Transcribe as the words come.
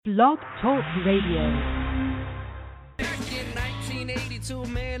Blog Talk Radio. Back in 1982,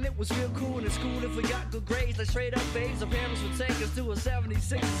 man, it was real cool in school. If we got good grades, like straight up A's, our parents would take us to a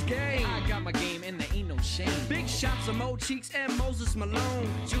 76ers game. I got my game and there ain't no shame. Big shots of Mo Cheeks and Moses Malone.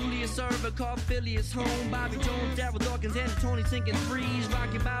 Julius Erving, Carl Phileas home. Bobby Jones, Darryl Dawkins, and Tony sinking threes.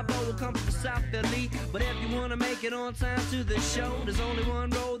 Rocky Balboa will come from South Philly. But if you wanna make it on time to the show, there's only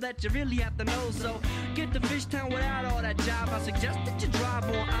one road that you really have to know. So get to Fishtown without all that jive. I suggest that you drive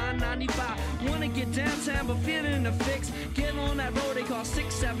on I-95. Wanna get downtown but feeling the fix. Get on that road they call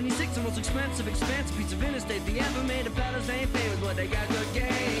 676, the most expensive piece of interstate they ever made. The fellas ain't famous, but they got good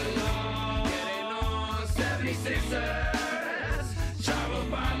game. Getting on 76ers, Charles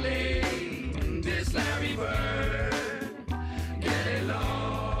Barkley, this Larry Bird. Getting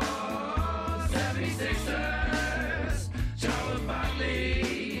on 76ers, Charles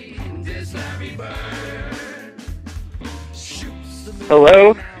Barkley, this Larry Bird.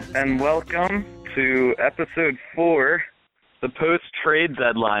 Hello, and welcome to episode 4, the post-trade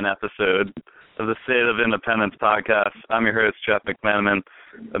deadline episode of the State of Independence podcast. I'm your host, Jeff McMenamin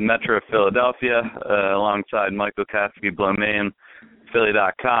of Metro Philadelphia, alongside Michael Kasky-Blomain,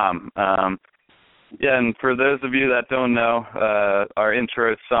 Philly.com. And for those of you that don't know, our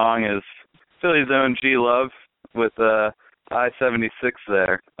intro song is Philly's own G-Love with I-76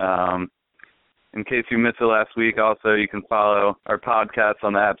 there. In case you missed it last week, also you can follow our podcast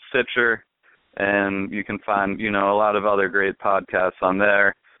on the app Stitcher, and you can find, a lot of other great podcasts on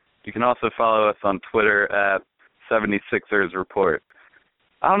there. You can also follow us on Twitter at 76ers Report.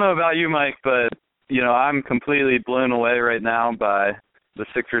 I don't know about you, Mike, but, I'm completely blown away right now by the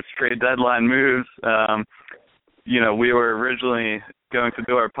Sixers trade deadline moves. We were originally going to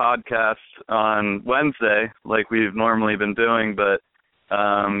do our podcast on Wednesday, like we've normally been doing, but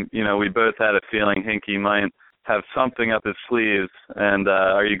we both had a feeling Hinkie might have something up his sleeves, and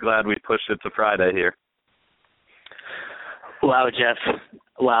are you glad we pushed it to Friday here? Wow, Jeff.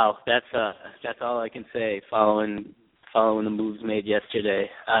 Wow, that's all I can say following the moves made yesterday.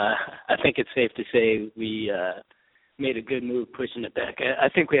 I think it's safe to say we made a good move pushing it back. I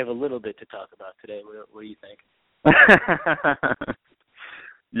think we have a little bit to talk about today. What do you think?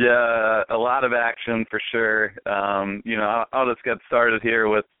 Yeah, a lot of action for sure. I'll just get started here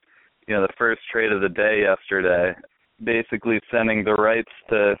with, the first trade of the day yesterday, basically sending the rights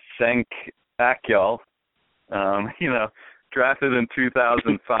to Cenk Akyol, drafted in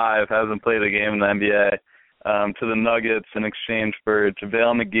 2005, hasn't played a game in the NBA, to the Nuggets in exchange for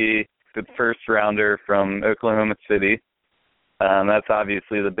JaVale McGee, good first-rounder from Oklahoma City. That's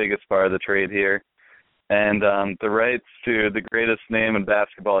obviously the biggest part of the trade here. And the rights to the greatest name in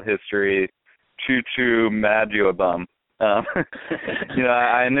basketball history, Choo-Choo Maduabum.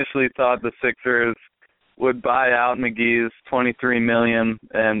 I initially thought the Sixers would buy out McGee's $23 million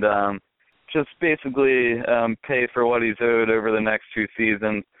and just basically pay for what he's owed over the next 2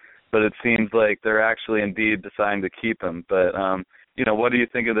 seasons. But it seems like they're actually indeed deciding to keep him. But, what do you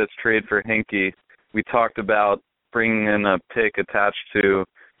think of this trade for Hinkie? We talked about bringing in a pick attached to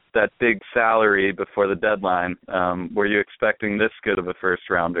that big salary before the deadline. Were you expecting this good of a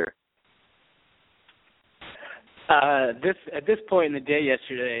first-rounder? At this point in the day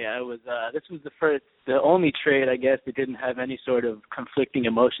yesterday, this was the only trade, I guess, that didn't have any sort of conflicting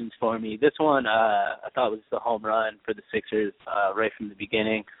emotions for me. This one, I thought was the home run for the Sixers right from the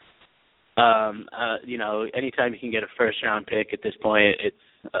beginning. Anytime you can get a first-round pick at this point, it's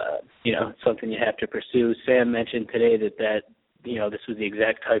something you have to pursue. Sam mentioned today that this was the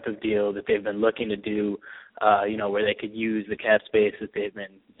exact type of deal that they've been looking to do, where they could use the cap space that they've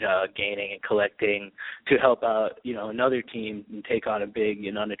been gaining and collecting to help out, another team and take on a big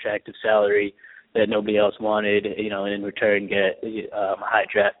and unattractive salary that nobody else wanted, and in return get a high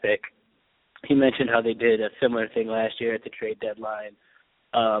draft pick. He mentioned how they did a similar thing last year at the trade deadline,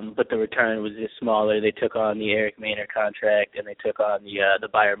 but the return was just smaller. They took on the Eric Maynard contract and they took on the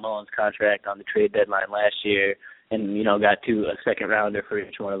Bayer Mullins contract on the trade deadline last year, and got a second rounder for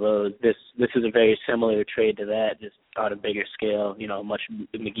each one of those. This is a very similar trade to that, just on a bigger scale.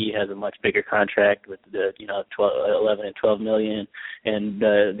 McGee has a much bigger contract with the 11 and 12 million, and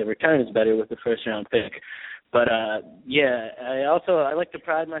the return is better with the first round pick. But I like to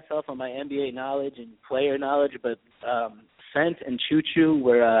pride myself on my NBA knowledge and player knowledge, but Scent and Choo-Choo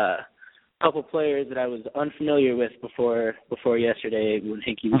were a couple players that I was unfamiliar with before yesterday when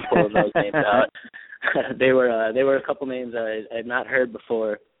Hinkie was pulling those names out. They were a couple names I had not heard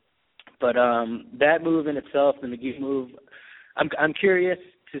before, but that move in itself, the McGee move, I'm curious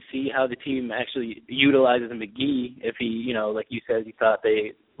to see how the team actually utilizes McGee. If he, like you said, you thought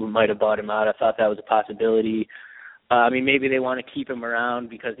they might have bought him out. I thought that was a possibility. maybe they want to keep him around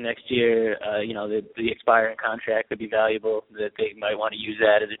because next year, the expiring contract could be valuable, that they might want to use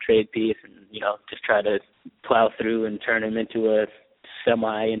that as a trade piece and, just try to plow through and turn him into a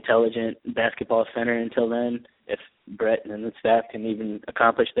semi-intelligent basketball center until then, if Brett and the staff can even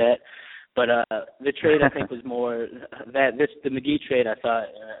accomplish that. But the trade, I think, was more the McGee trade, I thought,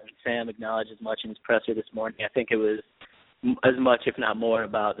 Sam acknowledged as much in his presser this morning. I think it was as much, if not more,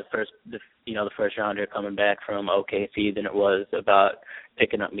 about the first rounder coming back from OKC than it was about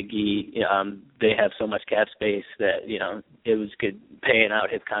picking up McGee. They have so much cap space that it was good. Paying out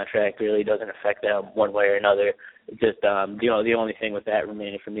his contract really doesn't affect them one way or another. Just the only thing with that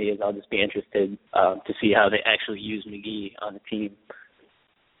remaining for me is I'll just be interested to see how they actually use McGee on the team.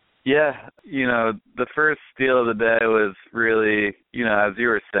 Yeah, the first deal of the day was really, as you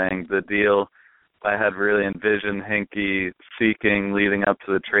were saying, the deal I had really envisioned Hinkie seeking leading up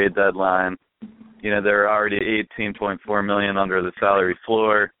to the trade deadline. They're already $18.4 million under the salary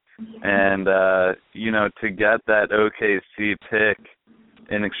floor, and to get that OKC pick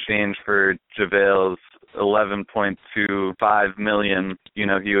in exchange for JaVale's $11.25 million, he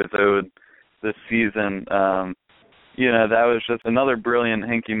was owed this season. That was just another brilliant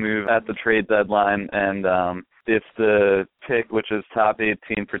Hinkie move at the trade deadline, and if the pick, which is top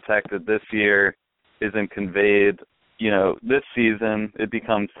 18 protected this year, isn't conveyed, this season, it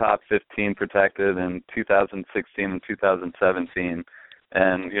becomes top 15 protected in 2016 and 2017.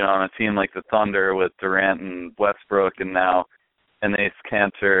 And, on a team like the Thunder with Durant and Westbrook and now Enes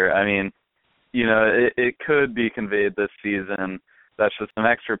Kanter, it could be conveyed this season. That's just an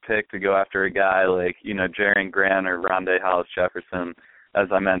extra pick to go after a guy like, Jerian Grant or Rondé Hollis-Jefferson, as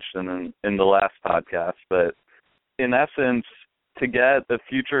I mentioned in the last podcast. But in essence, to get a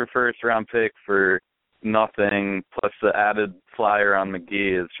future first-round pick for nothing plus the added flyer on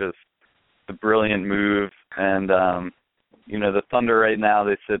McGee is just a brilliant move. And, the Thunder right now,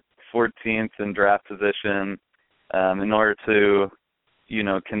 they sit 14th in draft position. In order to,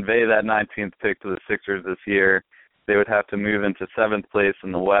 convey that 19th pick to the Sixers this year, they would have to move into 7th place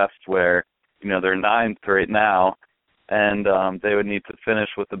in the West where, they're 9th right now, and they would need to finish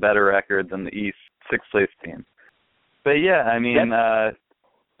with a better record than the East 6th place team. But, yeah,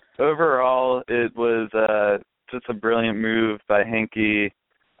 overall it was just a brilliant move by Hinkie.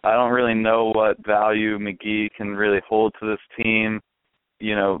 I don't really know what value McGee can really hold to this team,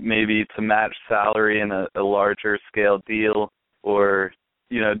 maybe to match salary in a larger scale deal, or,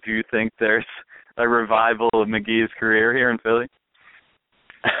 do you think there's a revival of McGee's career here in Philly?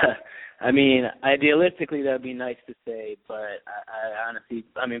 Idealistically, that would be nice to say, but I honestly,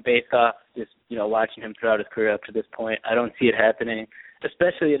 based off just, watching him throughout his career up to this point, I don't see it happening,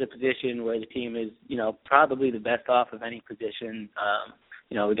 especially at a position where the team is, probably the best off of any position.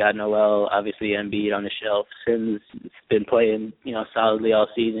 We got Noel, obviously Embiid on the shelf. Sims has been playing, solidly all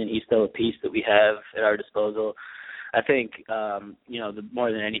season. He's still a piece that we have at our disposal. I think,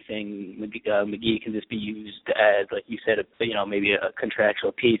 more than anything, McGee can just be used as, like you said, maybe a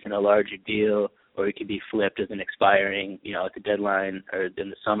contractual piece in a larger deal, or he could be flipped as an expiring, at the deadline or in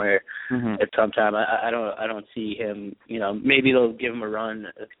the summer at some time. I don't see him, maybe they'll give him a run,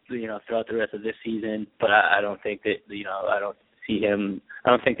 throughout the rest of this season, but I don't think that, I don't see him, I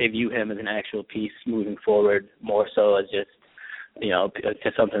don't think they view him as an actual piece moving forward, more so as just,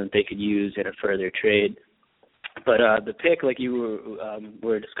 just something that they could use in a further trade. But the pick, like you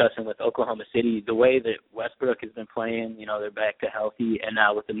were discussing with Oklahoma City, the way that Westbrook has been playing, they're back to healthy, and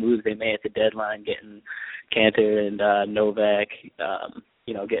now with the moves they made at the deadline, getting Kanter and Novak,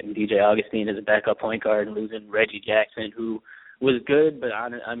 getting DJ Augustine as a backup point guard and losing Reggie Jackson, who was good, but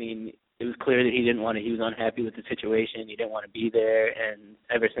it was clear that he was unhappy with the situation. He didn't want to be there, and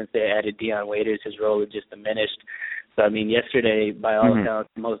ever since they added Dion Waiters, his role had just diminished. So, yesterday, by all accounts,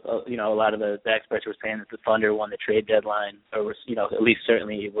 a lot of the experts were saying that the Thunder won the trade deadline, or was, at least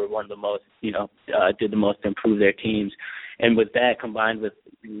certainly were one of the most, did the most to improve their teams. And with that, combined with,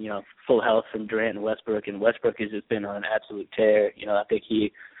 full health from Durant and Westbrook has just been on an absolute tear. I think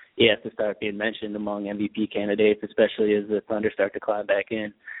he has to start being mentioned among MVP candidates, especially as the Thunder start to climb back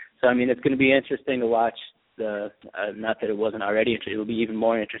in. So, it's going to be interesting to watch not that it wasn't already interesting, it will be even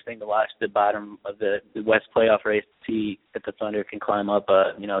more interesting to watch the bottom of the West playoff race to see if the Thunder can climb up,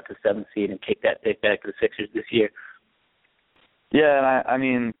 to 7th seed and kick that pick back to the Sixers this year. Yeah,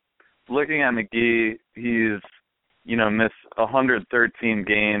 and looking at McGee, he's, missed 113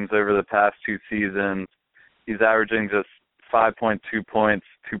 games over the past 2 seasons. He's averaging just 5.2 points,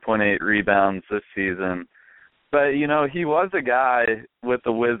 2.8 rebounds this season. But, he was a guy with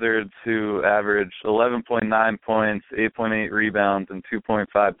the Wizards who averaged 11.9 points, 8.8 rebounds, and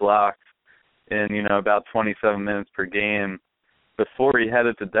 2.5 blocks in, about 27 minutes per game before he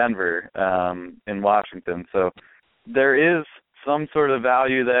headed to Denver in Washington. So there is some sort of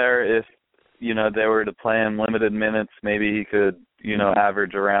value there. If, they were to play him limited minutes, maybe he could,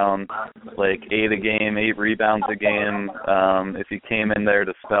 average around like 8 a game, 8 rebounds a game. If he came in there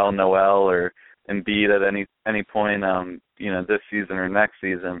to spell Noel or Embiid at any point, this season or next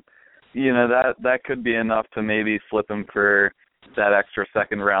season, that could be enough to maybe flip him for that extra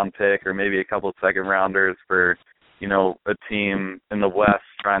second round pick or maybe a couple of second rounders for, a team in the West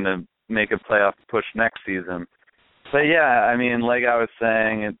trying to make a playoff push next season. But yeah, I mean, like I was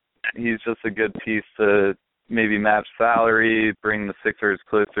saying, he's just a good piece to maybe match salary, bring the Sixers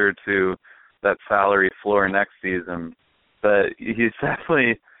closer to that salary floor next season. But he's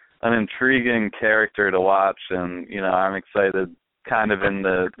definitely an intriguing character to watch, and, I'm excited kind of in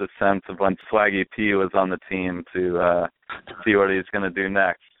the sense of when Swaggy P was on the team to see what he's going to do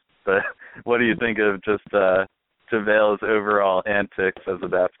next. But what do you think of just JaVale's overall antics as a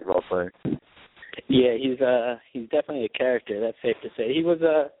basketball player? Yeah, he's definitely a character. That's safe to say. He was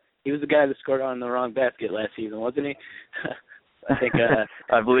the guy that scored on the wrong basket last season, wasn't he? I think.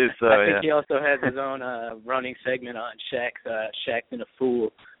 I believe so. I think he also has his own running segment on Shaq's been a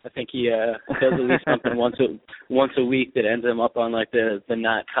fool. I think he does at least something once a week that ends him up on like the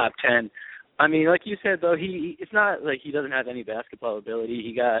not top 10. I mean, like you said though, it's not like he doesn't have any basketball ability.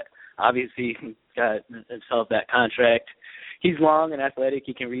 He got himself that contract. He's long and athletic.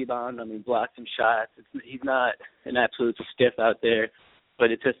 He can rebound. I mean, block some shots. He's not an absolute stiff out there. But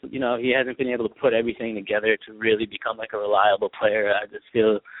it's just, he hasn't been able to put everything together to really become like a reliable player. I just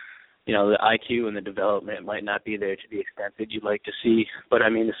feel, the IQ and the development might not be there to the extent that you'd like to see. But, I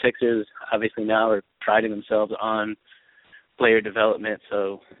mean, the Sixers obviously now are priding themselves on player development.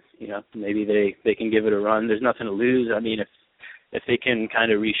 So, maybe they can give it a run. There's nothing to lose. I mean, if they can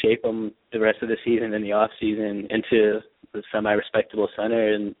kind of reshape them the rest of the season and the off season into the semi-respectable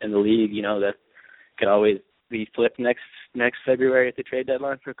center in the league, that could always be flipped next February at the trade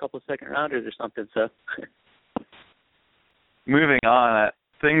deadline for a couple of second rounders or something. So, moving on,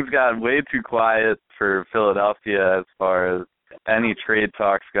 things got way too quiet for Philadelphia as far as any trade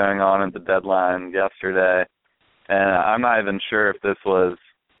talks going on at the deadline yesterday, and I'm not even sure if this was,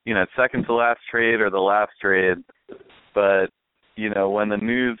 second to last trade or the last trade, but when the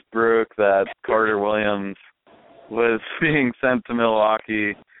news broke that Carter Williams was being sent to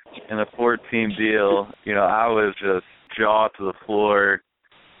Milwaukee in a 14 deal, I was just jaw to the floor,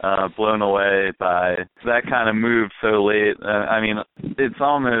 blown away by that kind of move so late. I mean, it's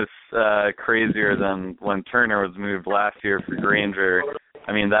almost crazier than when Turner was moved last year for Granger.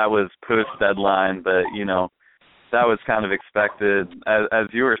 I mean, that was post-deadline, but, that was kind of expected. As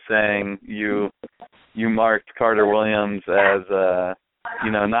you were saying, you marked Carter Williams as,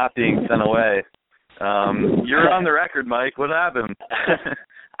 not being sent away. You're on the record, Mike. What happened?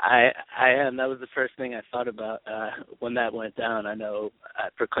 I am. That was the first thing I thought about when that went down. I know I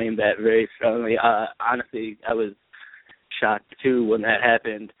proclaimed that very strongly. Honestly, I was shocked, too, when that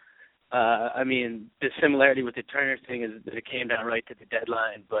happened. I mean, the similarity with the Turner thing is that it came down right to the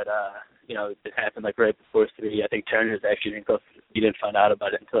deadline, but, it happened, like, right before 3. I think Turner's actually didn't find out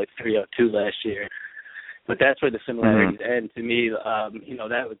about it until, like, 3:02 last year. But that's where the similarities end to me.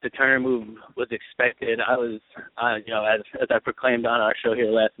 That the Turner move was expected. I was, as I proclaimed on our show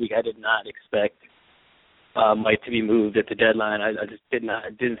here last week, I did not expect Mike to be moved at the deadline. I just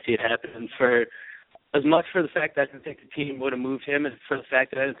didn't see it happen for as much for the fact that I didn't think the team would have moved him, as for the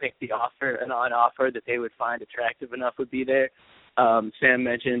fact that I didn't think an offer that they would find attractive enough would be there. Sam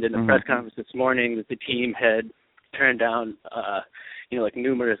mentioned in the press conference this morning that the team had turned down, like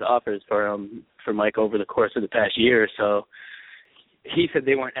numerous offers for Mike over the course of the past year or so. He said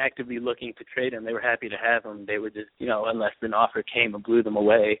they weren't actively looking to trade him. They were happy to have him. They were just, unless an offer came and blew them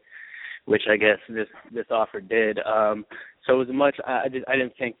away, which I guess this offer did. So it was much. I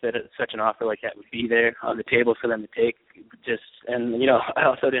didn't think that such an offer like that would be there on the table for them to take. I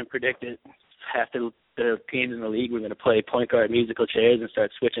also didn't predict it. Half the teams in the league were going to play point guard musical chairs and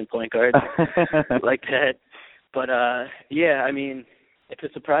start switching point guards like that. But yeah, I mean, it's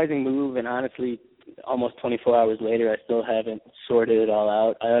a surprising move, and honestly, almost 24 hours later, I still haven't sorted it all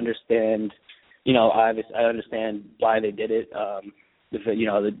out. I understand, I understand why they did it.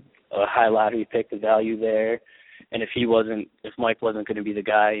 The high lottery pick, the value there, and if Mike wasn't going to be the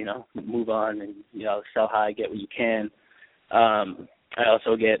guy, move on and sell high, get what you can. I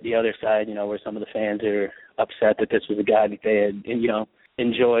also get the other side, where some of the fans are upset that this was a guy that they had,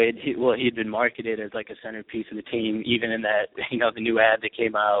 enjoyed. He'd been marketed as like a centerpiece of the team, even in that, the new ad that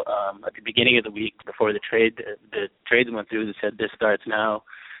came out at the beginning of the week before the trades went through that said this starts now.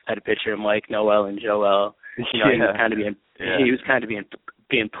 had a picture of Mike, Noel, and Joel. He was kind of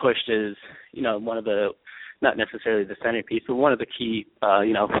being pushed as, one of the, not necessarily the centerpiece, but one of the key,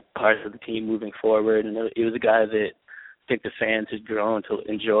 parts of the team moving forward. And he was a guy that I think the fans had grown to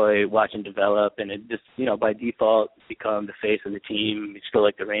enjoy watching develop, and it just, by default become the face of the team. He's still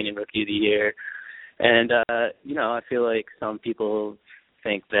like the reigning Rookie of the Year. And, I feel like some people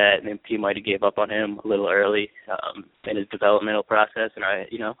think that the team might have gave up on him a little early in his developmental process. And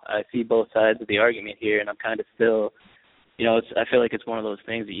I see both sides of the argument here, and I'm kind of still, I feel like it's one of those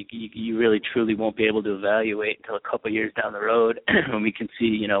things that you really truly won't be able to evaluate until a couple of years down the road when we can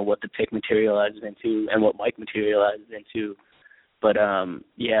see, what the pick materializes into and what Mike materializes into. But, I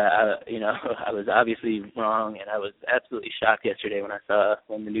was obviously wrong, and I was absolutely shocked yesterday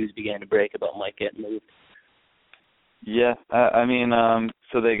when the news began to break about Mike getting moved. Yeah,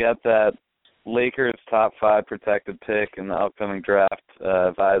 so they got that Lakers top 5 protected pick in the upcoming draft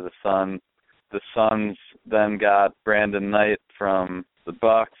via the Suns. The Suns then got Brandon Knight from the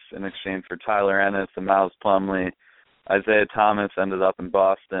Bucks in exchange for Tyler Ennis and Miles Plumlee. Isaiah Thomas ended up in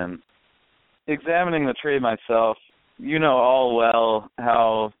Boston. Examining the trade myself, all well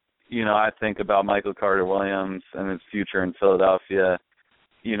how, I think about Michael Carter-Williams and his future in Philadelphia.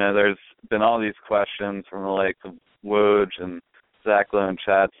 There's been all these questions from the likes of Woj and Zach Lowe and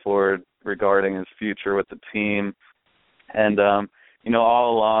Chad Ford regarding his future with the team. And,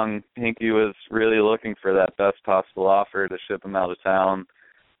 all along, Hinkie was really looking for that best possible offer to ship him out of town.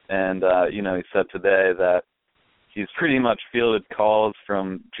 And, he said today that he's pretty much fielded calls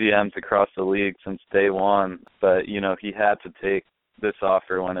from GMs across the league since day one. But, he had to take this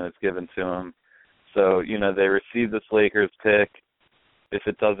offer when it was given to him. So, they received this Lakers pick. If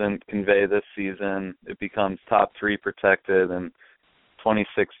it doesn't convey this season, it becomes top 3 protected in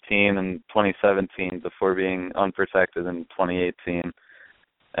 2016 and 2017 before being unprotected in 2018.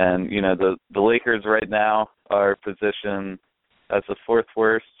 And, the Lakers right now are positioned as the 4th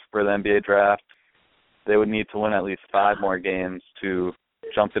worst for the NBA draft. They would need to win at least 5 more games to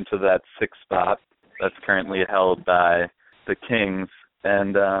jump into that 6th spot that's currently held by the Kings.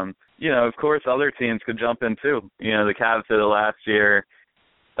 And, of course, other teams could jump in too. The Cavs did it last year.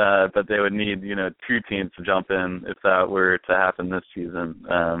 But they would need, 2 teams to jump in if that were to happen this season.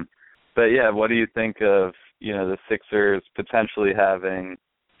 But, yeah, what do you think of, the Sixers potentially having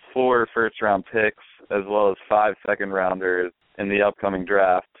 4 first-round picks as well as 5 second-rounders in the upcoming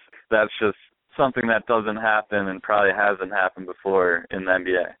draft? That's just something that doesn't happen and probably hasn't happened before in the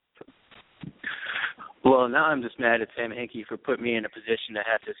NBA. Well, now I'm just mad at Sam Hinkie for putting me in a position to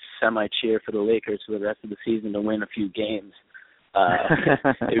have to semi-cheer for the Lakers for the rest of the season to win a few games.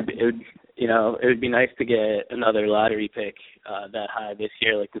 It would be nice to get another lottery pick that high this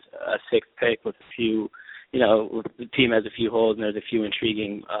year, like a 6th pick with a few, the team has a few holes and there's a few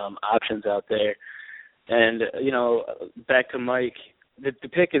intriguing options out there. And back to Mike, the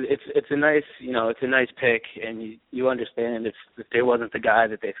pick is it's a nice pick, and you understand if there wasn't the guy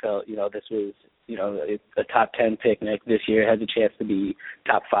that they felt this was a top 10 pick this year, has a chance to be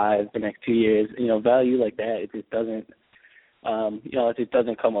top 5 the next 2 years. Value like that, it just doesn't. It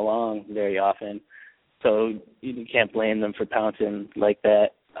doesn't come along very often, so you can't blame them for pouncing like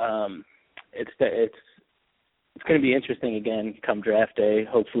that. It's going to be interesting again come draft day.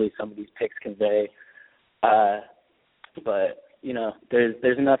 Hopefully, some of these picks convey. But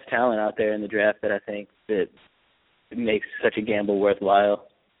there's enough talent out there in the draft that I think that it makes such a gamble worthwhile.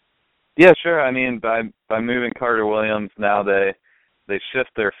 Yeah, sure. By moving Carter-Williams now, they shift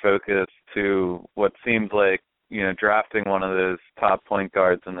their focus to what seems like drafting one of those top point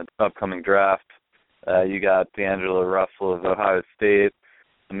guards in the upcoming draft. You got D'Angelo Russell of Ohio State,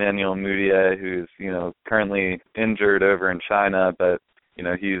 Emmanuel Mudiay, who's, currently injured over in China, but,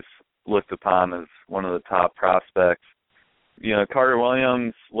 he's looked upon as one of the top prospects.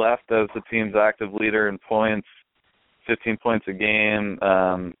 Carter-Williams left as the team's active leader in points, 15 points a game,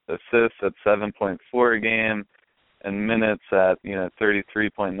 assists at 7.4 a game, and minutes at,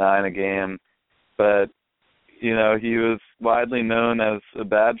 33.9 a game. But he was widely known as a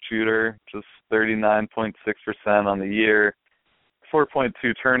bad shooter, just 39.6% on the year, 4.2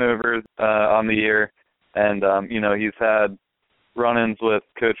 turnovers on the year. And, he's had run-ins with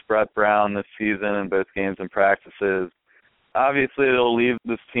Coach Brett Brown this season in both games and practices. Obviously, it'll leave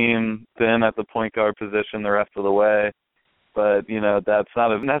this team thin at the point guard position the rest of the way. But, that's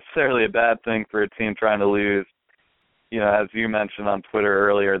not necessarily a bad thing for a team trying to lose. As you mentioned on Twitter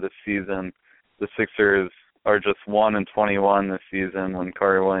earlier this season, the Sixers are just 1-21 this season when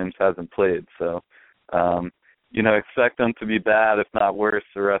Carter-Williams hasn't played. So, expect them to be bad, if not worse,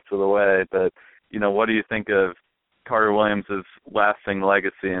 the rest of the way. But, what do you think of Carter Williams' lasting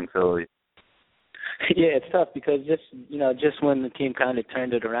legacy in Philly? Yeah, it's tough because just when the team kind of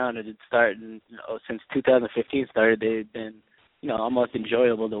turned it around, it had started, since 2015 started, they've been, almost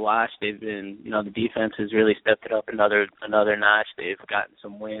enjoyable to watch. They've been, the defense has really stepped it up another notch. They've gotten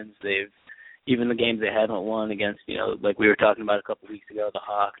some wins. Even the games they haven't won against, like we were talking about a couple of weeks ago, the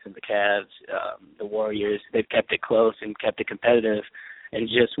Hawks and the Cavs, the Warriors, they've kept it close and kept it competitive. And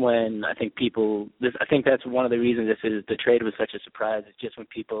just when I think I think that's one of the reasons the trade was such a surprise. It's just when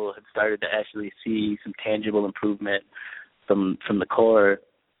people had started to actually see some tangible improvement from the core.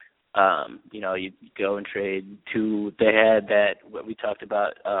 You go and trade two. They had what we talked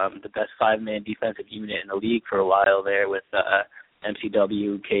about, the best 5-man defensive unit in the league for a while there with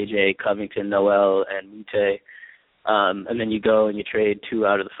MCW, KJ, Covington, Noel, and Mute. And then you go and you trade 2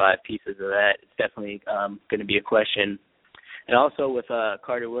 out of the 5 pieces of that. It's definitely going to be a question. And also with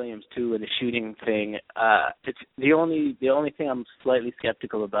Carter Williams too, and the shooting thing, it's the only thing I'm slightly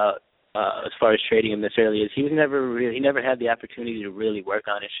skeptical about as far as trading him this early is he never had the opportunity to really work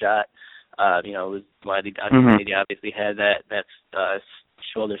on his shot. It was why he obviously had that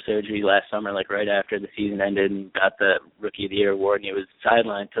shoulder surgery last summer, like right after the season ended, and got the Rookie of the Year award, and he was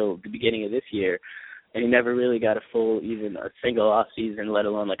sidelined till the beginning of this year. And he never really got a single off season, let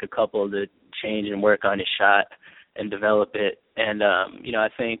alone like a couple to change and work on his shot and develop it. And I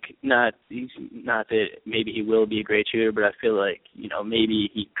think not that maybe he will be a great shooter, but I feel like maybe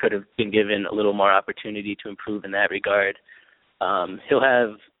he could have been given a little more opportunity to improve in that regard. He'll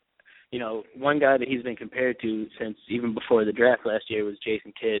have one guy that he's been compared to since even before the draft last year was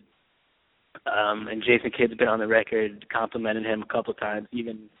Jason Kidd. And Jason Kidd's been on the record complimenting him a couple times.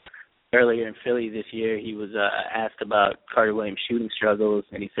 Even earlier in Philly this year, he was asked about Carter Williams' shooting struggles,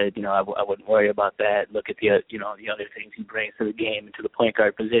 and he said, I wouldn't worry about that. Look at the other things he brings to the game and to the point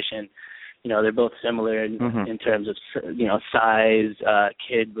guard position. They're both similar in terms of size.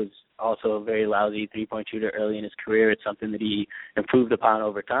 Kidd was also a very lousy 3-point shooter early in his career. It's something that he improved upon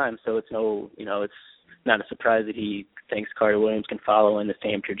over time. So it's it's not a surprise that he thinks Carter Williams can follow in the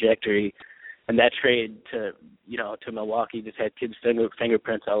same trajectory. And that trade to Milwaukee just had Kidd's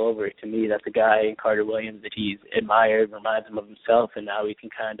fingerprints all over it. To me, that's a guy in Carter Williams that he's admired, reminds him of himself, and now he can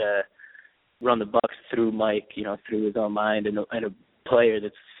kind of run the Bucks through Mike, through his own mind, and a player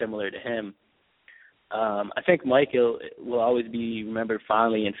that's similar to him. I think Mike will always be remembered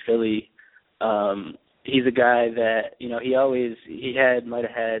fondly in Philly. He's a guy that he might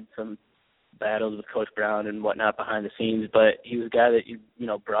have had some battles with Coach Brown and whatnot behind the scenes, but he was a guy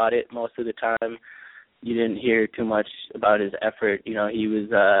that brought it most of the time. You didn't hear too much about his effort. He was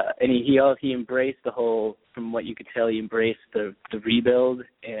and he embraced the whole, from what you could tell, he embraced the rebuild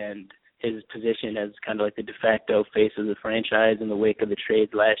and his position as kind of like the de facto face of the franchise in the wake of the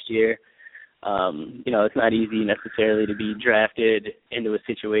trades last year. It's not easy necessarily to be drafted into a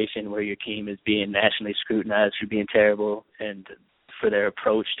situation where your team is being nationally scrutinized for being terrible and for their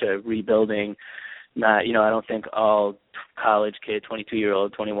approach to rebuilding. I don't think all college kids,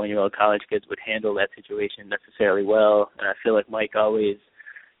 22-year-old, 21-year-old college kids would handle that situation necessarily well. And I feel like Mike always,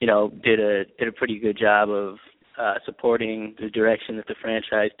 did a pretty good job of supporting the direction that the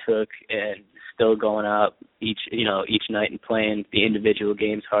franchise took and still going out each night and playing the individual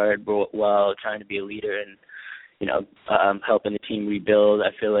games hard while trying to be a leader and, helping the team rebuild.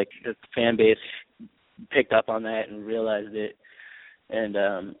 I feel like the fan base picked up on that and realized it. And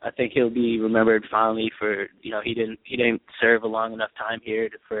I think he'll be remembered fondly for, he didn't serve a long enough time here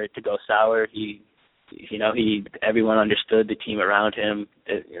for it to go sour. Everyone understood the team around him.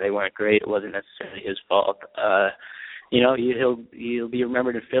 They weren't great. It wasn't necessarily his fault. He'll be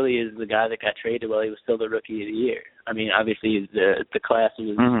remembered in Philly as the guy that got traded while he was still the Rookie of the Year. I mean, obviously the class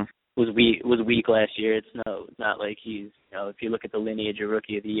was weak last year. It's not like he's, if you look at the lineage of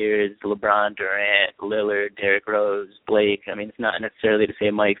Rookie of the Year, it's LeBron, Durant, Lillard, Derrick Rose, Blake. I mean, it's not necessarily to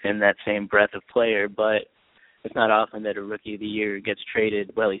say Mike's in that same breadth of player, but it's not often that a Rookie of the Year gets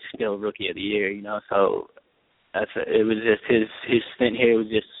traded while he's still Rookie of the Year, So it was just his stint here was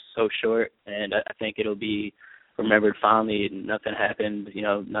just so short, and I think it'll be remembered fondly. Nothing happened,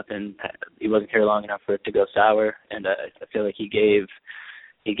 he wasn't here long enough for it to go sour, and I feel like he gave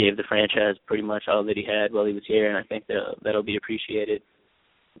the franchise pretty much all that he had while he was here, and I think that'll be appreciated.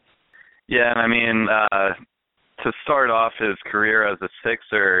 Yeah, and I mean, to start off his career as a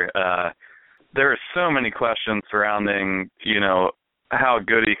Sixer, there are so many questions surrounding, how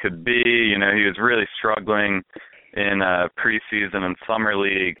good he could be. He was really struggling in preseason and summer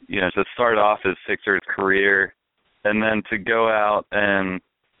league, to start off his Sixers career, and then to go out and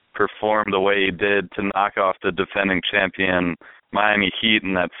perform the way he did to knock off the defending champion Miami Heat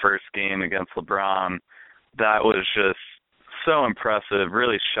in that first game against LeBron, that was just so impressive,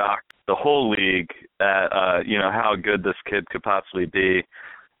 really shocked the whole league at, how good this kid could possibly be.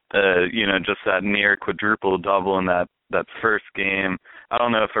 Just that near quadruple double in that first game. I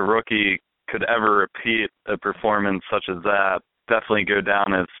don't know if a rookie could ever repeat a performance such as that. Definitely go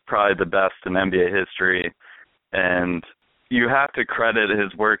down as probably the best in NBA history. And you have to credit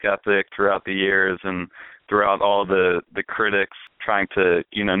his work ethic throughout the years and throughout all the critics trying to,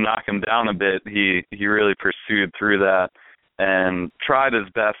 knock him down a bit. He really pursued through that and tried his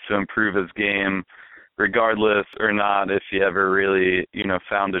best to improve his game, regardless or not if he ever really,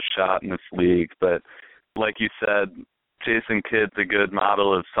 found his shot in this league. But like you said, Jason Kidd's a good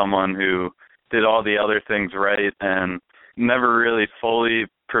model of someone who did all the other things right and never really fully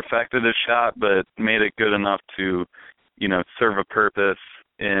perfected his shot, but made it good enough to, serve a purpose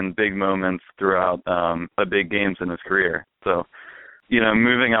in big moments throughout the big games in his career. So,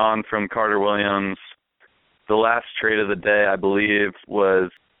 moving on from Carter Williams, the last trade of the day, I believe,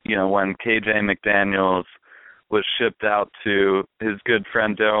 was, when KJ McDaniels was shipped out to his good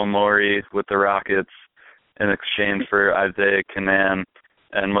friend Daryl Morey with the Rockets in exchange for Isaiah Canaan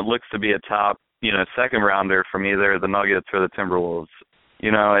and what looks to be a top, second rounder from either the Nuggets or the Timberwolves.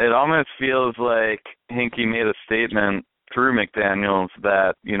 It almost feels like Hinkie made a statement through McDaniels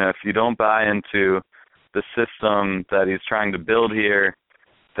that, if you don't buy into the system that he's trying to build here,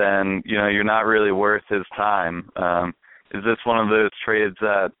 then, you're not really worth his time. Is this one of those trades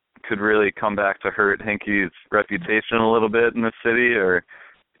that could really come back to hurt Hinkie's reputation a little bit in the city, or,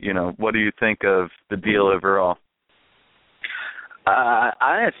 what do you think of the deal overall?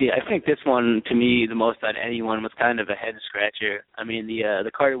 Honestly, I think this one, to me, the most on anyone, was kind of a head scratcher. I mean,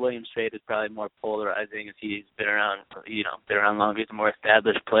 the Carter Williams trade is probably more polarizing as he's been around longer. He's a more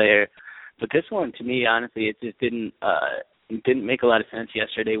established player. But this one, to me, honestly, it just didn't make a lot of sense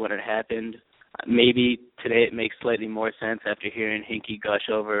yesterday when it happened. Maybe today it makes slightly more sense after hearing Hinkie gush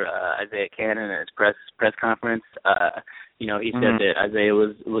over Isaiah Canaan at his press conference. He said that Isaiah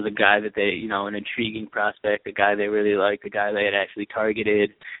was a guy that they, an intriguing prospect, a guy they really liked, a guy they had actually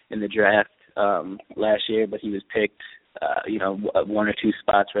targeted in the draft last year, but he was picked, one or two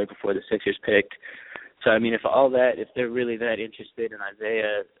spots right before the Sixers picked. So, I mean, if they're really that interested in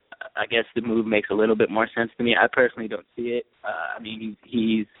Isaiah, I guess the move makes a little bit more sense to me. I personally don't see it.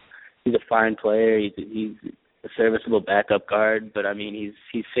 He's a fine player. He's a serviceable backup guard, but I mean,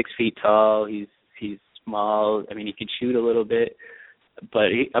 he's 6 feet tall. He's small. I mean, he can shoot a little bit, but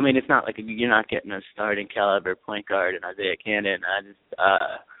it's not like you're not getting a starting caliber point guard in Isaiah Canaan.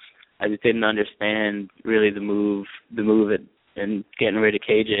 I just didn't understand really the move and getting rid of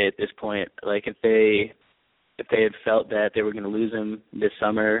KJ at this point. Like if they had felt that they were going to lose him this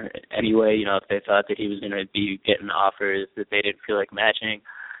summer anyway, if they thought that he was going to be getting offers that they didn't feel like matching,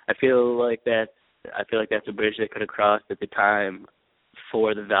 I feel like that's a bridge they could have crossed at the time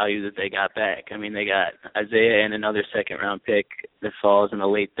for the value that they got back. I mean, they got Isaiah and another second-round pick that falls in the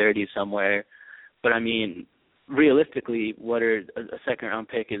late 30s somewhere. But, I mean, realistically, a second-round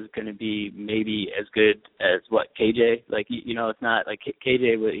pick is going to be maybe as good as, KJ? Like, it's not like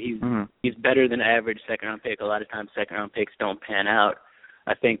KJ, he's better than average second-round pick. A lot of times second-round picks don't pan out.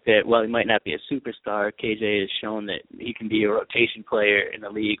 I think that while he might not be a superstar, KJ has shown that he can be a rotation player in the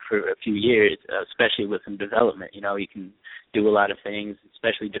league for a few years, especially with some development. He can do a lot of things,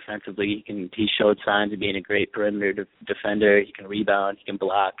 especially defensively. He showed signs of being a great perimeter defender. He can rebound. He can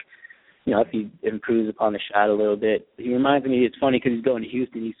block. If he improves upon the shot a little bit. He reminds me, it's funny because he's going to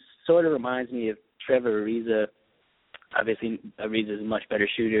Houston, he sort of reminds me of Trevor Ariza. Obviously, Ariza is a much better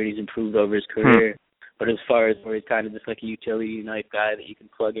shooter. He's improved over his career. But as far as where he's kind of just like a utility knife guy that you can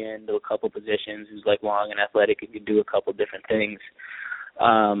plug into a couple positions, who's like long and athletic and can do a couple different things.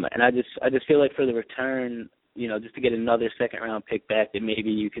 And I just feel like for the return, just to get another second-round pick back, that maybe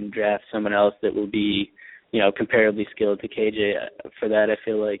you can draft someone else that will be, comparably skilled to KJ. For that, I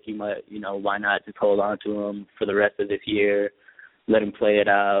feel like you might, why not just hold on to him for the rest of this year, let him play it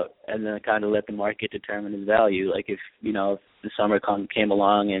out, and then kind of let the market determine his value. Like if the summer came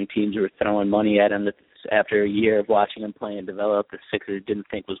along and teams were throwing money at him after a year of watching him play and develop, the Sixers didn't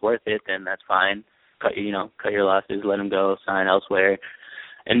think was worth it, then that's fine. Cut your losses, let him go, sign elsewhere.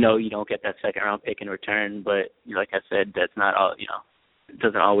 And no, you don't get that second round pick in return, but like I said, that's not all, it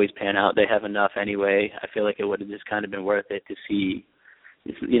doesn't always pan out. They have enough anyway. I feel like it would have just kind of been worth it to see,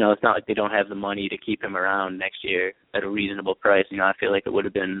 it's not like they don't have the money to keep him around next year at a reasonable price. I feel like it would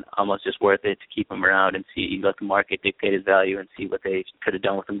have been almost just worth it to keep him around and let the market dictate his value and see what they could have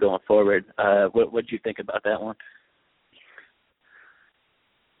done with him going forward. What did you think about that one?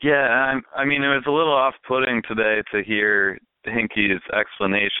 Yeah, I mean, it was a little off-putting today to hear Hinkie's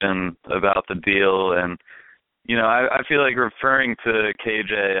explanation about the deal, and I feel like referring to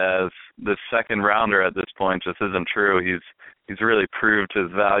KJ as the second rounder at this point just isn't true. He's really proved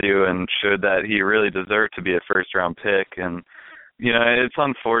his value and showed that he really deserved to be a first-round pick. And, it's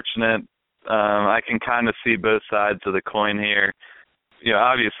unfortunate. I can kind of see both sides of the coin here.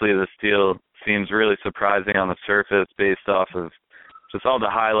 Obviously this deal seems really surprising on the surface based off of just all the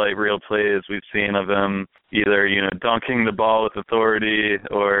highlight reel plays we've seen of him, either, dunking the ball with authority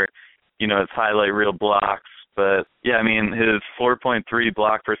or, his highlight reel blocks. But, yeah, his 4.3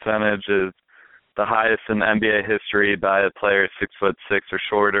 block percentage is the highest in NBA history by a player 6'6" or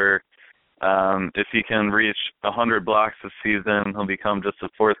shorter. If he can reach 100 blocks this season, he'll become just the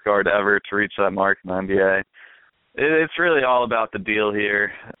fourth guard ever to reach that mark in the NBA. It's really all about the deal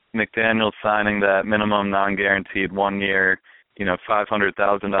here. McDaniels signing that minimum non-guaranteed 1 year,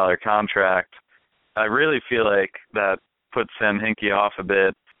 $500,000 contract. I really feel like that puts Sam Hinkie off a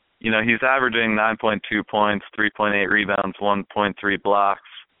bit. He's averaging 9.2 points, 3.8 rebounds, 1.3 blocks,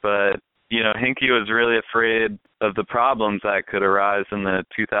 but Hinkie was really afraid of the problems that could arise in the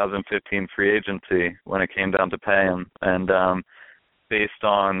 2015 free agency when it came down to pay him. And based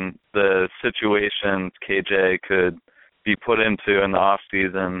on the situations KJ could be put into in the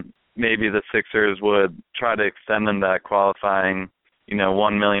offseason, maybe the Sixers would try to extend him that qualifying,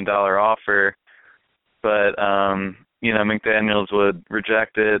 $1 million offer. But, McDaniels would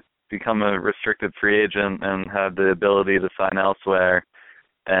reject it, become a restricted free agent, and have the ability to sign elsewhere.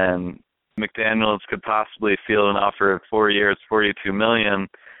 And McDaniels could possibly field an offer of 4 years, $42 million.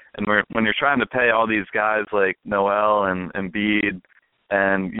 And when you're trying to pay all these guys like Noel and Embiid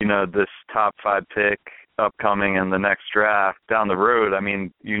and, this top 5 pick upcoming in the next draft down the road,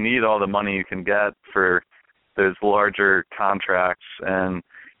 you need all the money you can get for those larger contracts. And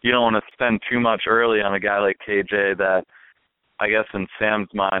you don't want to spend too much early on a guy like KJ that, I guess in Sam's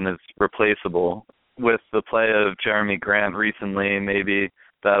mind, is replaceable. With the play of Jeremy Grant recently, maybe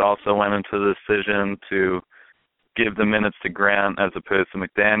that also went into the decision to give the minutes to Grant as opposed to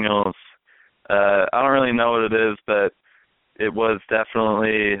McDaniels. I don't really know what it is, but it was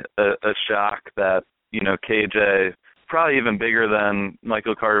definitely a shock that, KJ, probably even bigger than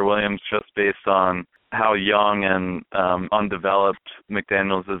Michael Carter-Williams, just based on how young and undeveloped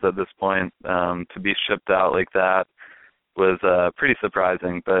McDaniels is at this point, to be shipped out like that was pretty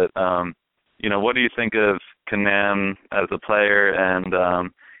surprising. But, what do you think of Kenan as a player? And,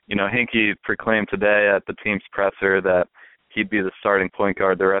 Hinkie proclaimed today at the team's presser that he'd be the starting point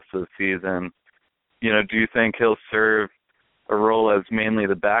guard the rest of the season. Do you think he'll serve a role as mainly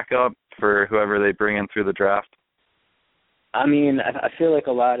the backup for whoever they bring in through the draft? I feel like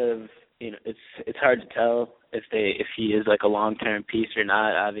a lot of, it's hard to tell if he is like a long-term piece or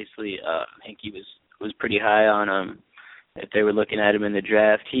not. Obviously, Hinkie was pretty high on him. If they were looking at him in the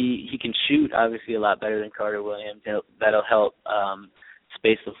draft, he can shoot obviously a lot better than Carter Williams. That'll help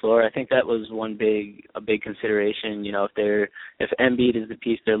space the floor. I think that was a big consideration. If Embiid is the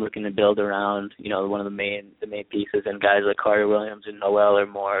piece they're looking to build around, one of the main pieces, and guys like Carter Williams and Noel are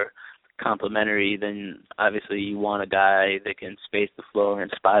more complementary, then obviously you want a guy that can space the floor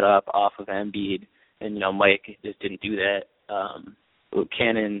and spot up off of Embiid. And Mike just didn't do that.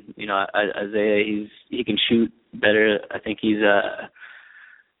 Cannon, Isaiah, he can shoot better. I think he's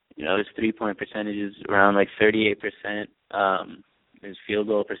his 3-point percentage is around like 38%. His field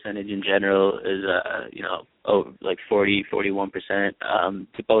goal percentage in general is like 41%.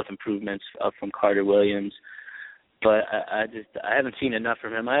 Both improvements up from Carter Williams. But I haven't seen enough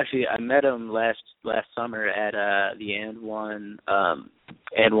from him. I met him last summer at the And One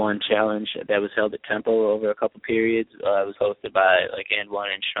Challenge that was held at Temple over a couple periods. It was hosted by like And One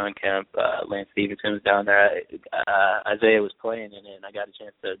and Sean Kemp. Lance Stevenson was down there. Isaiah was playing in it, and I got a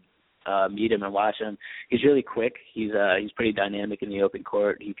chance to meet him and watch him. He's really quick. He's pretty dynamic in the open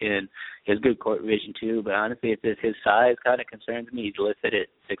court. He has good court vision too. But honestly, it's just his size kind of concerns me. He's listed at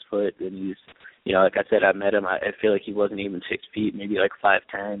 6 foot, and he's like I said, I met him. I feel like he wasn't even 6 feet, maybe like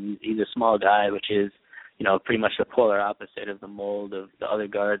 5'10". He's a small guy, which is pretty much the polar opposite of the mold of the other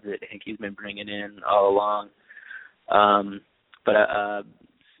guards that Hinkie's been bringing in all along. But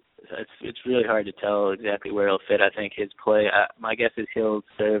it's really hard to tell exactly where he'll fit. I think his play, my guess is he'll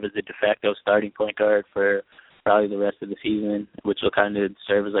serve as a de facto starting point guard for probably the rest of the season, which will kind of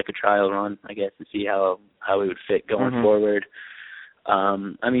serve as like a trial run, I guess, to see how he would fit going forward.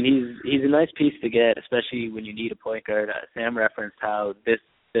 He's a nice piece to get, especially when you need a point guard. Sam referenced how this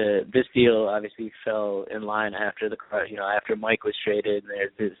deal obviously fell in line after after Mike was traded. And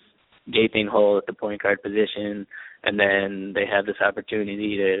there's this gaping hole at the point guard position, and then they had this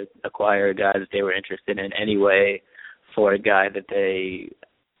opportunity to acquire a guy that they were interested in anyway for a guy that they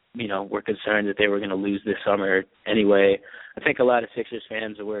were concerned that they were going to lose this summer anyway. I think a lot of Sixers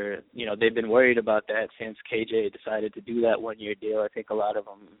fans were, they've been worried about that since KJ decided to do that one-year deal. I think a lot of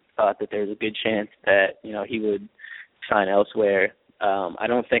them thought that there's a good chance that, he would sign elsewhere. I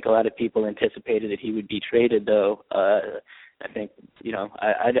don't think a lot of people anticipated that he would be traded, though. I think,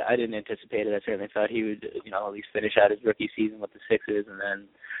 I didn't anticipate it. I certainly thought he would, at least finish out his rookie season with the Sixers and then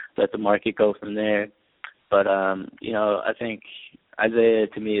let the market go from there. But, I think Isaiah,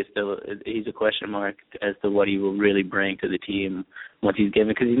 to me, he's a question mark as to what he will really bring to the team once he's given,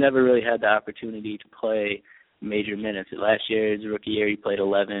 because he never really had the opportunity to play major minutes. Last year, his rookie year, he played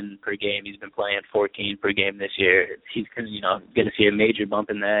 11 per game. He's been playing 14 per game this year. He's going to see a major bump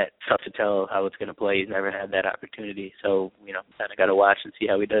in that. It's tough to tell how it's going to play. He's never had that opportunity. So, kind of got to watch and see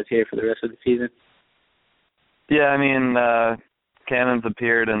how he does here for the rest of the season. Yeah, I mean, Cannon's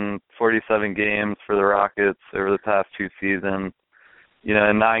appeared in 47 games for the Rockets over the past 2 seasons.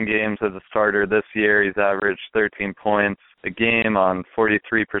 In 9 games as a starter this year, he's averaged 13 points a game on 43%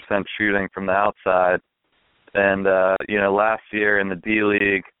 shooting from the outside. And, last year in the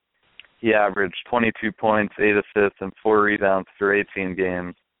D-League, he averaged 22 points, 8 assists, and 4 rebounds through 18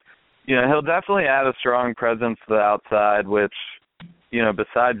 games. He'll definitely add a strong presence to the outside, which,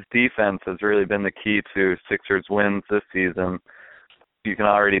 besides defense, has really been the key to Sixers' wins this season. You can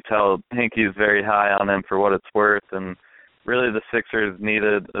already tell Hinkie's very high on him for what it's worth, and really the Sixers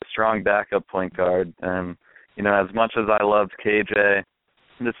needed a strong backup point guard. And, as much as I loved KJ,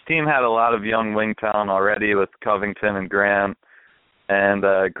 this team had a lot of young wing talent already with Covington and Grant, and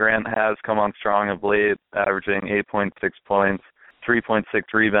Grant has come on strong of late, averaging 8.6 points, 3.6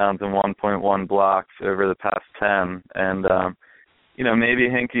 rebounds, and 1.1 blocks over the past 10. And, maybe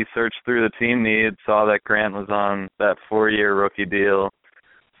Hinkie searched through the team needs, saw that Grant was on that 4-year rookie deal,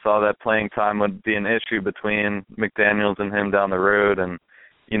 saw that playing time would be an issue between McDaniels and him down the road, and,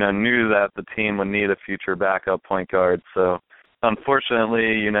 knew that the team would need a future backup point guard. So,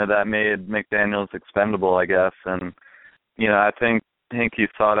 unfortunately, that made McDaniels expendable, I guess. And, I think Hinkie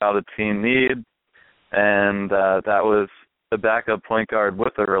sought out a team need, and that was a backup point guard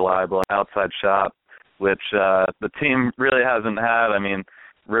with a reliable outside shot, which the team really hasn't had. I mean,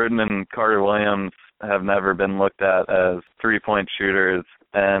 Roden and Carter Williams have never been looked at as three-point shooters.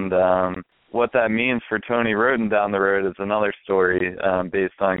 And what that means for Tony Roden down the road is another story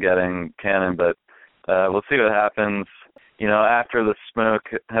based on getting Cannon. But we'll see what happens. After the smoke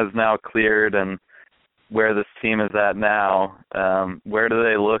has now cleared and where this team is at now, where do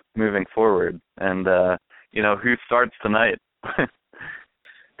they look moving forward? And, who starts tonight?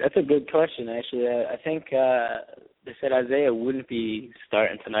 That's a good question, actually. I think they said Isaiah wouldn't be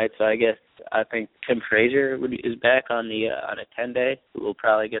starting tonight, so I think Tim Frazier is back on a 10-day. We'll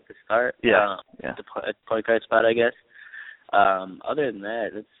probably get the start. At the point guard spot, I guess. Other than that,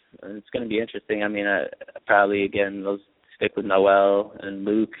 it's going to be interesting. I mean, probably again they'll stick with Noel and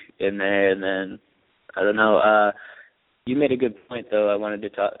Luke in there, and then I don't know. You made a good point though. I wanted to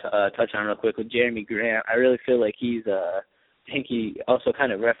touch on real quick with Jeremy Grant. I really feel like I think he also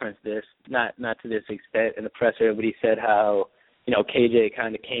kind of referenced this, not to this extent in the presser, but he said how, KJ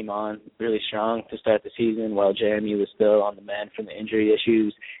kind of came on really strong to start the season while Jeremy was still on the mend from the injury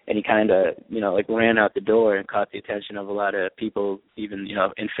issues, and he kind of, ran out the door and caught the attention of a lot of people, even,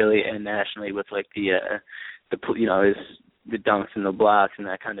 in Philly and nationally with like the dunks and the blocks, and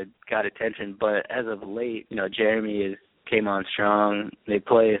that kind of got attention. But as of late, Jeremy came on strong. They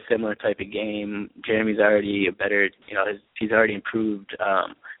play a similar type of game. Jeremy's already a better, he's already improved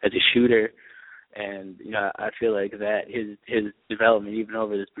as a shooter, and I feel like that his development, even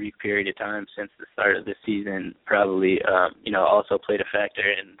over this brief period of time since the start of the season, probably also played a factor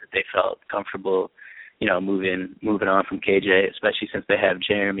in that they felt comfortable, moving on from KJ, especially since they have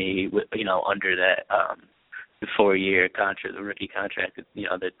Jeremy, under that the 4-year contract, the rookie contract,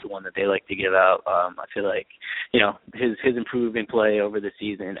 the one that they like to give out. I feel like, his improving play over the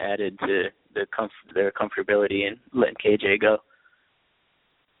season added to their comfortability in letting KJ go.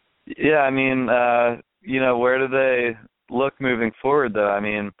 Yeah, I mean, where do they look moving forward, though? I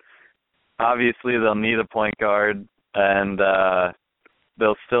mean, obviously they'll need a point guard, and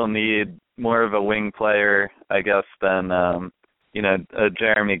they'll still need more of a wing player, I guess, than, a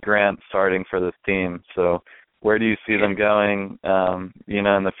Jeremy Grant starting for this team. So where do you see them going, in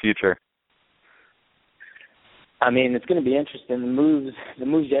the future? I mean, it's going to be interesting. The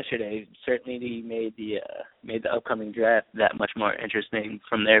moves yesterday certainly made the upcoming draft that much more interesting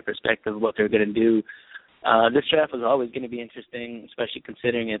from their perspective, what they're going to do. This draft was always going to be interesting, especially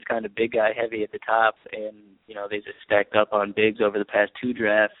considering it's kind of big guy heavy at the top, and they just stacked up on bigs over the past 2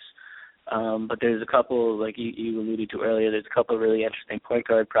 drafts. But there's a couple, like you alluded to earlier, there's a couple of really interesting point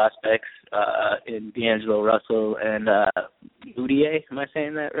guard prospects in D'Angelo Russell and Mudiay. Am I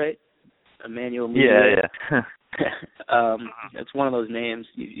saying that right? Emmanuel Mudiay. Yeah. It's one of those names.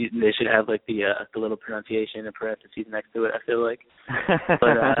 They should have like the little pronunciation and parentheses next to it, I feel like.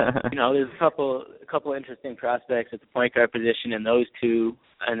 But there's a couple interesting prospects at the point guard position in those two,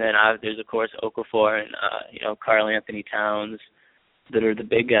 and then there's of course Okafor and Karl Anthony Towns that are the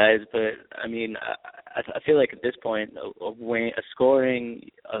big guys. But I mean, I feel like at this point, a wing scoring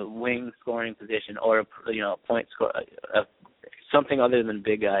position or a point score, something other than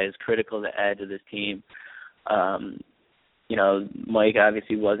big guy is critical to add to this team. Mike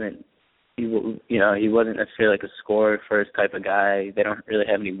obviously wasn't necessarily like a scorer first type of guy. They don't really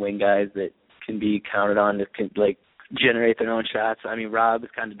have any wing guys that can be counted on to generate their own shots. I mean, Rob is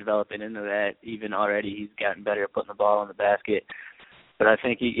kind of developing into that. Even already, he's gotten better at putting the ball in the basket. But I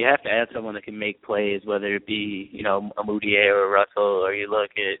think you have to add someone that can make plays, whether it be a Mudiay or a Russell, or you look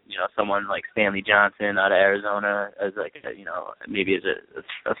at someone like Stanley Johnson out of Arizona as maybe as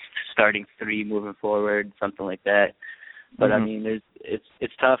a starting three moving forward, something like that. But I mean,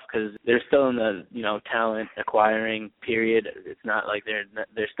 it's tough because they're still in the talent acquiring period. It's not like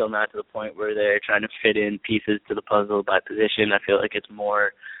they're still not to the point where they're trying to fit in pieces to the puzzle by position. I feel like it's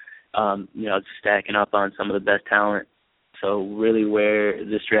more stacking up on some of the best talent. So really where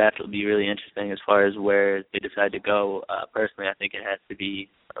this draft will be really interesting as far as where they decide to go. Personally, I think it has to be,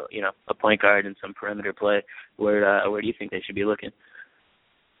 a point guard and some perimeter play. Where do you think they should be looking?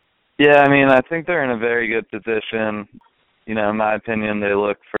 Yeah, I mean, I think they're in a very good position. In my opinion, they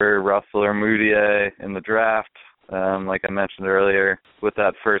look for Russell or Mudiay in the draft, like I mentioned earlier, with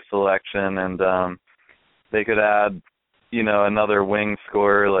that first selection. And they could add, another wing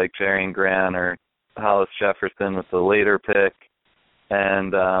scorer like Jerian Grant or Hollis Jefferson with the later pick.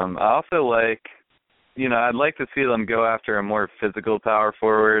 And I also I'd like to see them go after a more physical power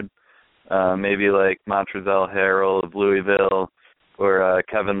forward, maybe like Montrezl Harrell of Louisville or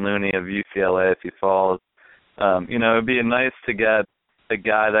Kevin Looney of UCLA if he falls. It'd be nice to get a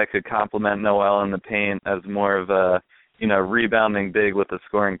guy that could complement Noel in the paint as more of a, rebounding big with a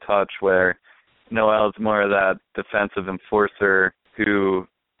scoring touch, where Noel is more of that defensive enforcer who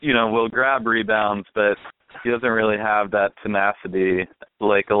will grab rebounds, but he doesn't really have that tenacity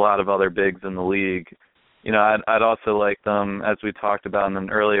like a lot of other bigs in the league. I'd also like them, as we talked about in an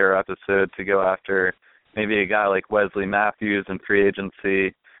earlier episode, to go after maybe a guy like Wesley Matthews in free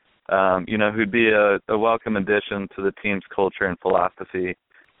agency, who'd be a welcome addition to the team's culture and philosophy.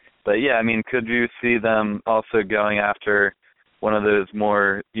 But yeah, I mean, could you see them also going after one of those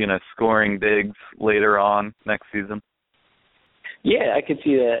more, scoring bigs later on next season? Yeah, I could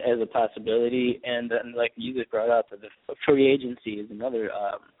see that as a possibility, and like you just brought up, the free agency is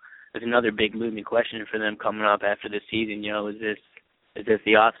another big looming question for them coming up after this season. Is this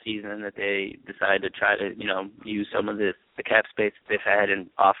the off season that they decide to try to use some of the cap space that they've had and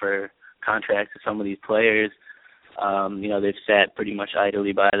offer contracts to some of these players? They've sat pretty much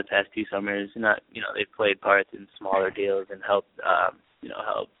idly by the past 2 summers. They've played parts in smaller deals and helped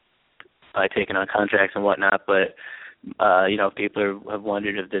by taking on contracts and whatnot, but. People have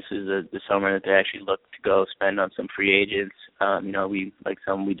wondered if this is the summer that they actually look to go spend on some free agents.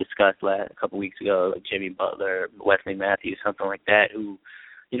 We discussed a couple weeks ago, like Jimmy Butler, Wesley Matthews, something like that, who,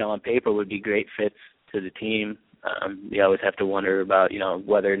 on paper would be great fits to the team. You always have to wonder about,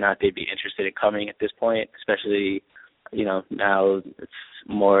 whether or not they'd be interested in coming at this point, especially, now it's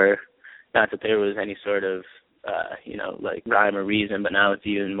more, not that there was any sort of, rhyme or reason, but now it's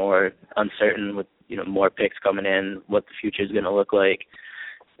even more uncertain with, more picks coming in, what the future is going to look like.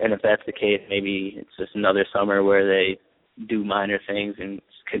 And if that's the case, maybe it's just another summer where they do minor things and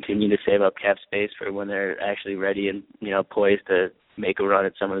continue to save up cap space for when they're actually ready and, poised to make a run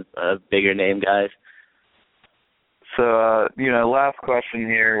at some of the bigger name guys. So, last question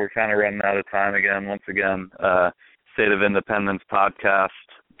here. We're kind of running out of time again. Once again, State of Independence podcast.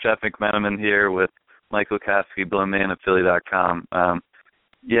 Jeff McMenamin here with Michael Kasky, Blowman of Philly.com.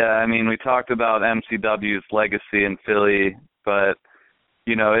 Yeah, I mean, we talked about MCW's legacy in Philly, but,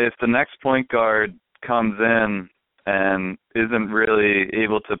 if the next point guard comes in and isn't really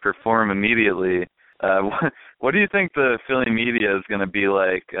able to perform immediately, what do you think the Philly media is going to be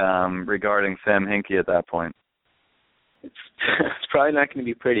like regarding Sam Hinkie at that point? It's probably not going to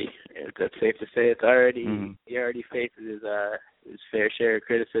be pretty. That's safe to say. It's already he already faces his fair share of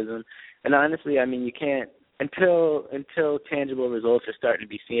criticism, and honestly, I mean, you can't until tangible results are starting to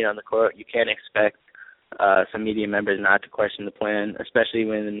be seen on the court. You can't expect some media members not to question the plan, especially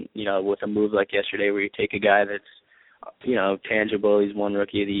when with a move like yesterday where you take a guy that's tangible. He's won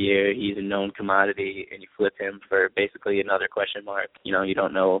Rookie of the Year. He's a known commodity, and you flip him for basically another question mark. You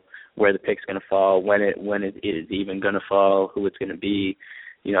don't know where the pick's going to fall, when it is even going to fall, who it's going to be.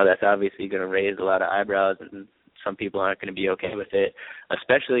 That's obviously going to raise a lot of eyebrows, and some people aren't going to be okay with it,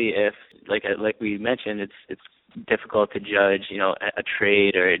 especially if, like we mentioned, it's difficult to judge, a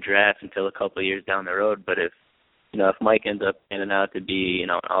trade or a draft until a couple of years down the road. But if Mike ends up panning out to be, an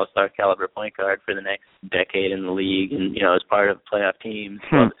all-star caliber point guard for the next decade in the league, and as part of a playoff team,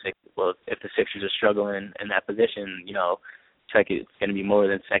 if the Sixers are struggling in that position, it's going to be more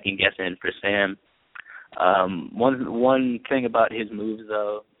than second guessing for Sam. One thing about his moves,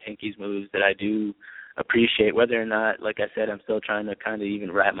 though, Hinkie's moves, that I do appreciate, whether or not, like I said, I'm still trying to kind of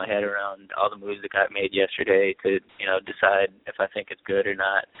even wrap my head around all the moves that got made yesterday to, decide if I think it's good or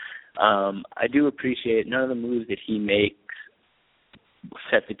not. I do appreciate none of the moves that he makes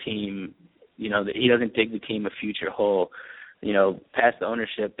set the team, that he doesn't dig the team a future hole. Past the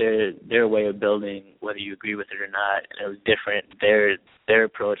ownership, their way of building, whether you agree with it or not, it was different. Their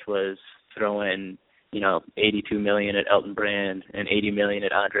approach was throw in, $82 million at Elton Brand and $80 million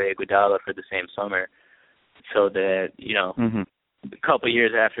at Andre Iguodala for the same summer, so that a couple of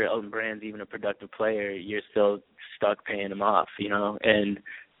years after Elton Brand's even a productive player, you're still stuck paying him off, and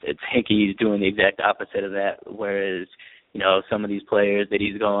it's Hinkie's doing the exact opposite of that. Whereas, some of these players that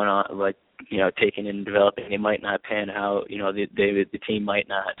he's going on, like, taking and developing, they might not pan out. The team might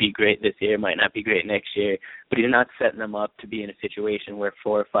not be great this year, might not be great next year, but he's not setting them up to be in a situation where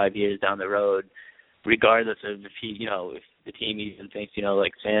 4 or 5 years down the road, regardless of if if the team even thinks,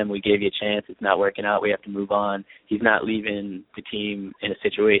 like, Sam, we gave you a chance, it's not working out, we have to move on. He's not leaving the team in a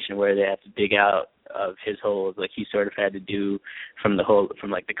situation where they have to dig out of his holes like he sort of had to do from the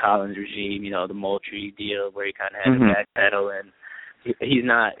Collins regime, the Moultrie deal where he kind of had to backpedal, and he's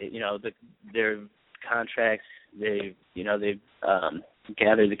not, their contracts, they've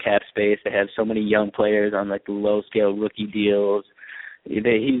gathered the cap space. They have so many young players on like the low scale rookie deals.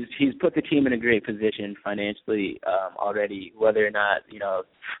 He's put the team in a great position financially already. Whether or not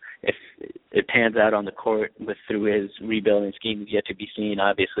if it pans out on the court through his rebuilding scheme is yet to be seen.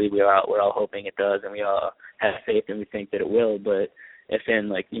 Obviously, we're all hoping it does, and we all have faith and we think that it will. But if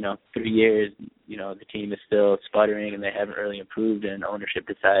in 3 years, the team is still sputtering and they haven't really improved, and ownership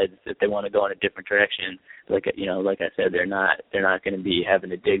decides that they want to go in a different direction, like I said, they're not going to be having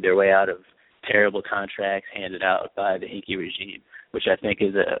to dig their way out of terrible contracts handed out by the Hinkie regime, which I think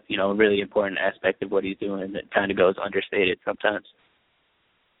is a really important aspect of what he's doing that kind of goes understated sometimes.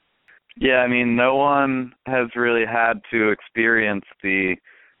 Yeah, I mean, no one has really had to experience the,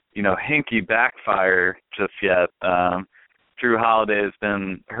 Hinkie backfire just yet. Drew Holiday has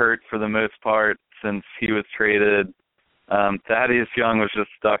been hurt for the most part since he was traded. Thaddeus Young was just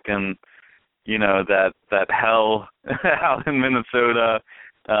stuck in, that hell out in Minnesota.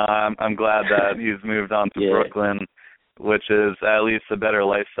 I'm glad that he's moved on to Brooklyn, which is at least a better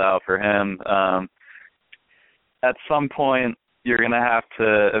lifestyle for him. At some point, you're going to have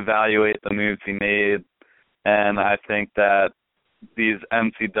to evaluate the moves he made, and I think that these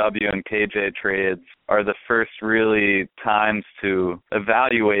MCW and KJ trades are the first really times to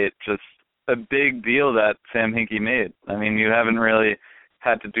evaluate just a big deal that Sam Hinkie made. I mean, you haven't really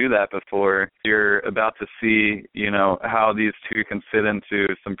had to do that before. You're about to see, how these two can fit into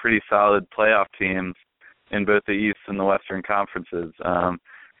some pretty solid playoff teams in both the East and the Western conferences.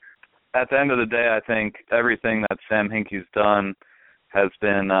 At the end of the day, I think everything that Sam Hinkie's done has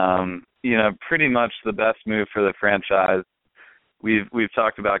been, pretty much the best move for the franchise. We've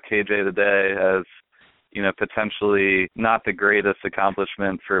talked about KJ today as, potentially not the greatest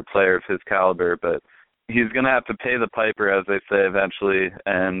accomplishment for a player of his caliber, but he's going to have to pay the piper, as they say, eventually.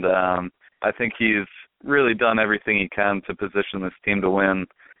 And I think he's really done everything he can to position this team to win.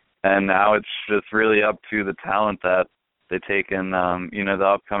 And now it's just really up to the talent that they take in, the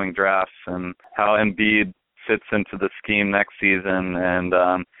upcoming drafts, and how Embiid fits into the scheme next season, and,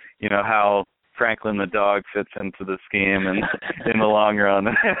 how Franklin the dog fits into the scheme and in the long run.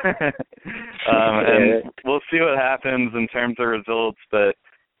 And we'll see what happens in terms of results, but,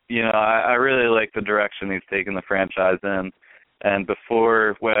 I really like the direction he's taken the franchise in. And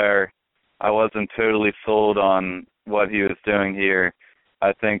before, where I wasn't totally sold on what he was doing here,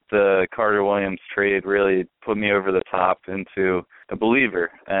 I think the Carter Williams trade really put me over the top into a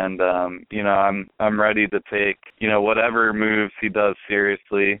believer. And, I'm ready to take, whatever moves he does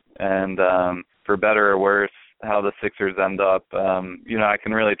seriously, and for better or worse, how the Sixers end up, I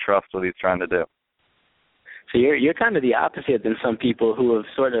can really trust what he's trying to do. So you're kind of the opposite than some people who have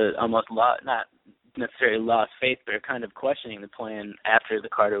sort of almost not necessarily lost faith, but are kind of questioning the plan after the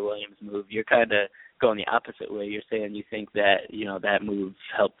Carter Williams move. You're kind of going the opposite way. You're saying you think that, that move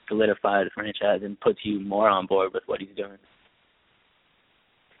helped solidify the franchise and puts you more on board with what he's doing.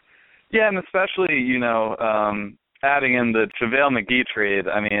 Yeah, and especially, adding in the JaVale McGee trade,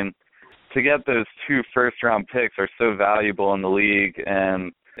 I mean, to get those 2 first-round picks are so valuable in the league,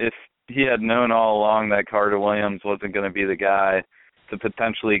 and if he had known all along that Carter Williams wasn't going to be the guy to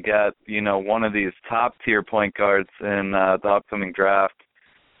potentially get, one of these top-tier point guards in the upcoming draft,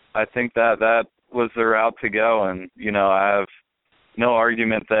 I think that was the route to go, and, I have no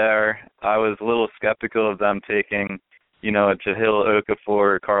argument there. I was a little skeptical of them taking, a Jahlil Okafor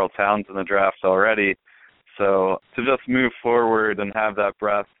or Karl Towns in the draft already. So to just move forward and have that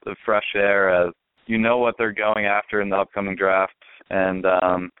breath of fresh air as what they're going after in the upcoming draft, and,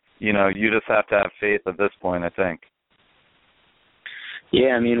 you just have to have faith at this point, I think.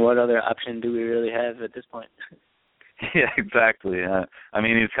 Yeah, I mean, what other option do we really have at this point? Yeah, exactly.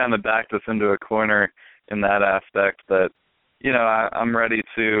 He's kind of backed us into a corner in that aspect, but, I'm ready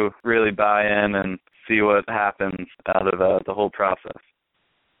to really buy in and see what happens out of the whole process.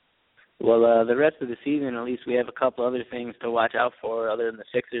 Well, the rest of the season, at least we have a couple other things to watch out for other than the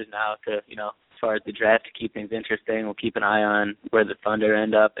Sixers now to, as far as the draft to keep things interesting. We'll keep an eye on where the Thunder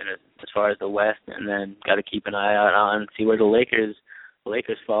end up and as far as the West, and then got to keep an eye out on see where the Lakers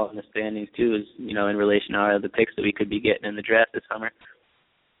fall in the standings too, is, in relation to the picks that we could be getting in the draft this summer.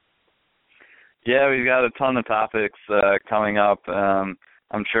 Yeah, we've got a ton of topics coming up.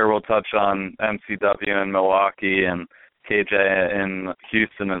 I'm sure we'll touch on MCW in Milwaukee and KJ in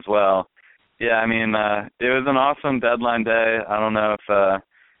Houston as well. Yeah, it was an awesome deadline day. I don't know if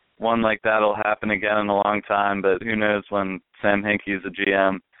one like that will happen again in a long time, but who knows when Sam Hinkie's a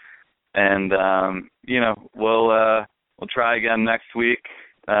GM. And, we'll try again next week.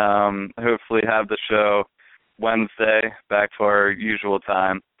 Hopefully have the show Wednesday back to our usual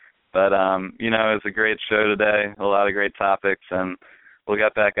time. But, it was a great show today, a lot of great topics, and we'll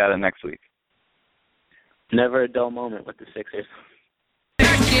get back at it next week. Never a dull moment with the Sixers.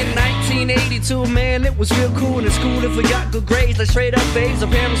 Back in 1982, man, it was real cool in school if we got good grades, like straight up A's.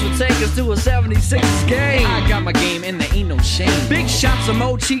 Our parents would take us to a 76ers game. I got my game and there ain't no shame. Big shots of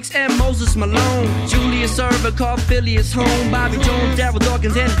Mo Cheeks and Moses Malone. Julius Erving called Phileas home. Bobby Jones, Darryl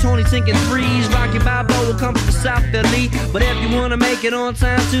Dawkins, and Tony sinking threes. Rocky Balboa will come from South Philly. But if you wanna make it on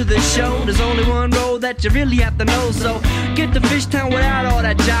time to the show, there's only one road that you really have to know. So get to Fishtown without all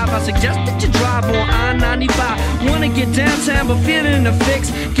that jive. I suggest that you drive on I-95. Wanna get downtown but feeling in the fix.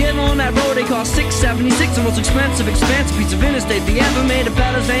 Get on that road they call 676, the most expensive piece of interstate they ever made. The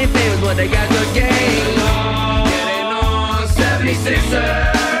fellas ain't famous, but they got good game. Getting on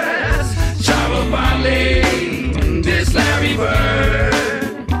 76ers, Charles Barkley, this Larry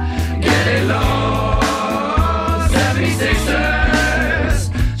Bird. Get along.